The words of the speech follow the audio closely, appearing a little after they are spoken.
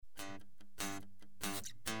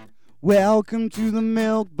Welcome to the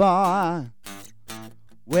milk bar.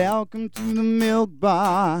 Welcome to the milk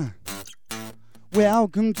bar.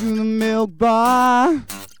 Welcome to the milk bar.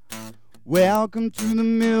 Welcome to the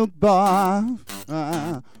milk bar.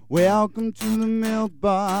 Welcome to the milk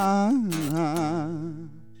bar.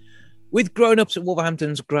 With Groan Ups at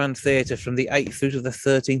Wolverhampton's Grand Theatre from the 8th through to the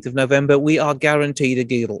 13th of November, we are guaranteed a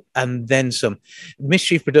giggle and then some.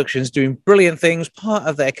 Mischief Productions doing brilliant things. Part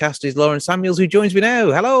of their cast is Lauren Samuels, who joins me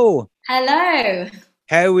now. Hello. Hello.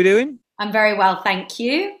 How are we doing? I'm very well, thank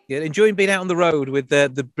you. Good. Enjoying being out on the road with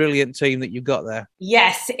the brilliant team that you've got there.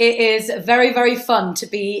 Yes, it is very, very fun to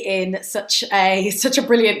be in such a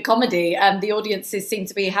brilliant comedy. The audiences seem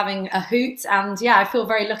to be having a hoot, and yeah, I feel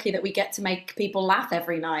very lucky that we get to make people laugh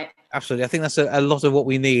every night. Absolutely. I think that's a lot of what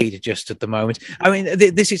we need just at the moment. I mean,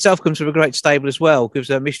 this itself comes from a great stable as well, because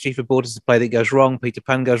Mischief aboard is the play that goes wrong, Peter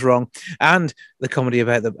Pan goes wrong, and the comedy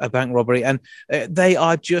about a bank robbery. And they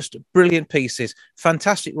are just brilliant pieces,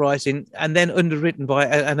 fantastic writing, and then underwritten by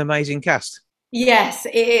an amazing cast. Yes,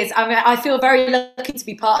 it is. I mean, I feel very lucky to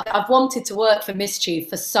be part of it. I've wanted to work for Mischief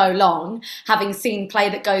for so long, having seen Play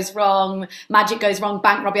That Goes Wrong, Magic Goes Wrong,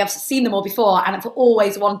 Bank Robbery. I've seen them all before, and I've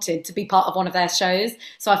always wanted to be part of one of their shows.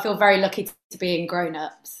 So I feel very lucky to be in Grown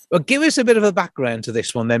Ups. Well, give us a bit of a background to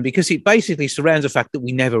this one then, because it basically surrounds the fact that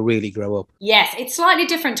we never really grow up. Yes, it's slightly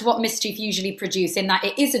different to what Mischief usually produce in that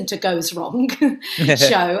it isn't a goes wrong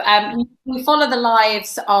show. We follow the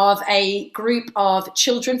lives of a group of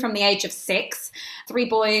children from the age of 6, 3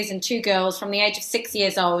 boys and 2 girls from the age of 6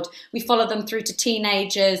 years old. We follow them through to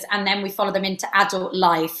teenagers, and then we follow them into adult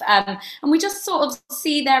life. And we just sort of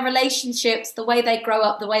see their relationships, the way they grow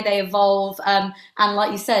up, the way they evolve. And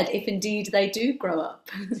like you said, if indeed they do grow up.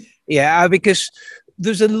 Yeah, because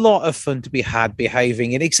there's a lot of fun to be had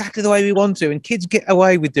behaving in exactly the way we want to, and kids get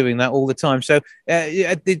away with doing that all the time. So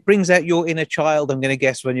it brings out your inner child, I'm going to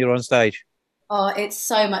guess, when you're on stage. Oh, it's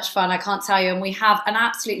so much fun, I can't tell you. And we have an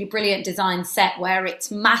absolutely brilliant design set where it's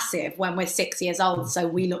massive when we're 6 years old, so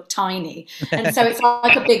we look tiny. And so it's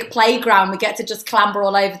like a big playground. We get to just clamber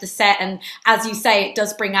all over the set. And as you say, it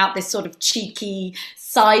does bring out this sort of cheeky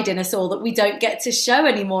side in us all that we don't get to show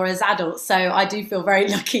anymore as adults. So I do feel very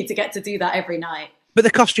lucky to get to do that every night. But the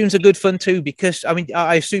costumes are good fun too, because, I mean,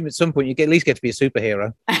 I assume at some point you at least get to be a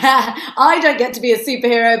superhero. I don't get to be a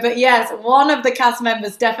superhero, but yes, one of the cast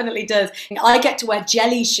members definitely does. I get to wear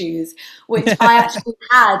jelly shoes, which I actually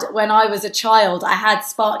had when I was a child. I had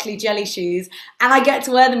sparkly jelly shoes, and I get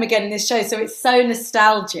to wear them again in this show, so it's so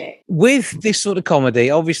nostalgic. With this sort of comedy,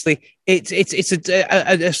 obviously, it's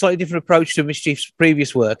a slightly different approach to Mischief's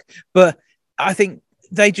previous work, but I think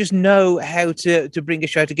they just know how to bring a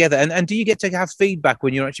show together. And do you get to have feedback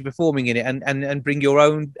when you're actually performing in it and bring your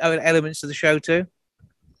own elements to the show too?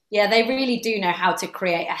 Yeah, they really do know how to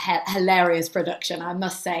create a hilarious production, I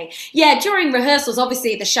must say. Yeah, during rehearsals,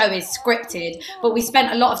 obviously the show is scripted, but we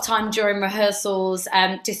spent a lot of time during rehearsals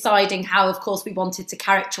deciding how, of course, we wanted to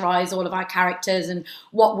characterise all of our characters and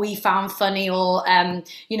what we found funny or,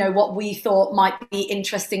 what we thought might be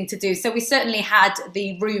interesting to do. So we certainly had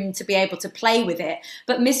the room to be able to play with it.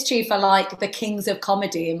 But Mischief are like the kings of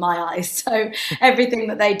comedy in my eyes. So everything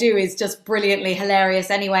that they do is just brilliantly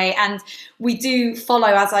hilarious anyway. And we do follow,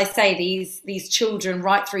 as I say, these children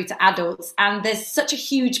right through to adults, and there's such a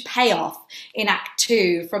huge payoff in Act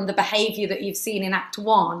 2 from the behaviour that you've seen in Act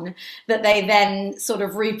 1 that they then sort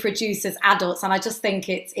of reproduce as adults, and I just think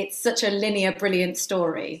it's such a linear, brilliant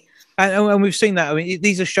story. And we've seen that. I mean,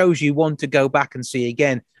 these are shows you want to go back and see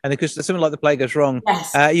again. And because something like The Play Goes Wrong,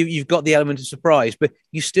 yes. You've got the element of surprise, but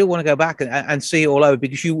you still want to go back and see it all over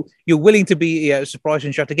because you're willing to be surprised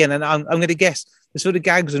and shocked again. And I'm going to guess the sort of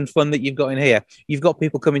gags and fun that you've got in here, you've got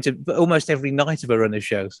people coming to almost every night of a run of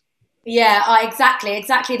shows. Yeah, exactly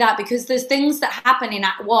that, because there's things that happen in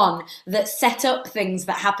Act 1 that set up things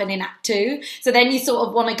that happen in Act 2. So then you sort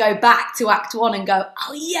of want to go back to Act 1 and go,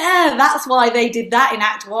 oh yeah, that's why they did that in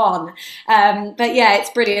Act 1. But yeah, it's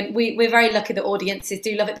brilliant. We're very lucky that audiences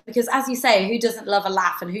do love it because, as you say, who doesn't love a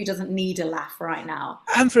laugh and who doesn't need a laugh right now?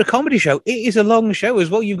 And for a comedy show, it is a long show as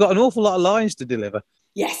well. You've got an awful lot of lines to deliver.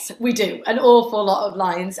 Yes, we do. An awful lot of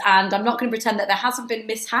lines. And I'm not going to pretend that there hasn't been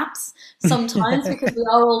mishaps sometimes because we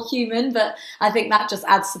are all human, but I think that just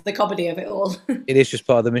adds to the comedy of it all. It is just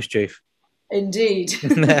part of the mischief. Indeed.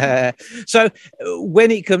 So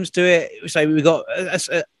when it comes to it, say we've got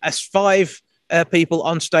 5 people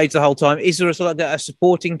on stage the whole time. Is there a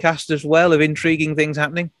supporting cast as well of intriguing things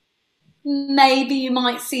happening? maybe you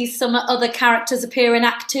might see some other characters appear in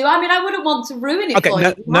Act 2. I mean, I wouldn't want to ruin it for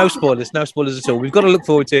you. No spoilers at all. We've got to look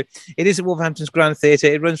forward to it. It is at Wolverhampton's Grand Theatre.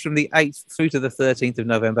 It runs from the 8th through to the 13th of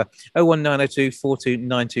November. 01902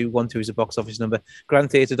 429212 is a box office number.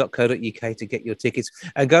 grandtheatre.co.uk to get your tickets.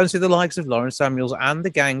 And go and see the likes of Lauren Samuels and the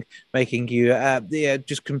gang making you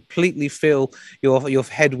just completely fill your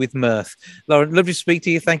head with mirth. Lauren, lovely to speak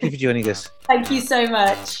to you. Thank you for joining us. Thank you so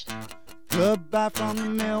much. Goodbye from the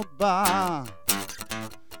milk bar.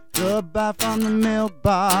 Goodbye from the milk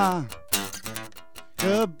bar.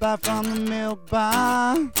 Goodbye from the milk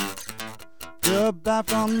bar. Goodbye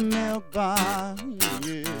from the milk bar.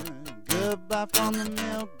 Yeah. Goodbye from the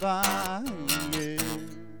milk bar. Yeah.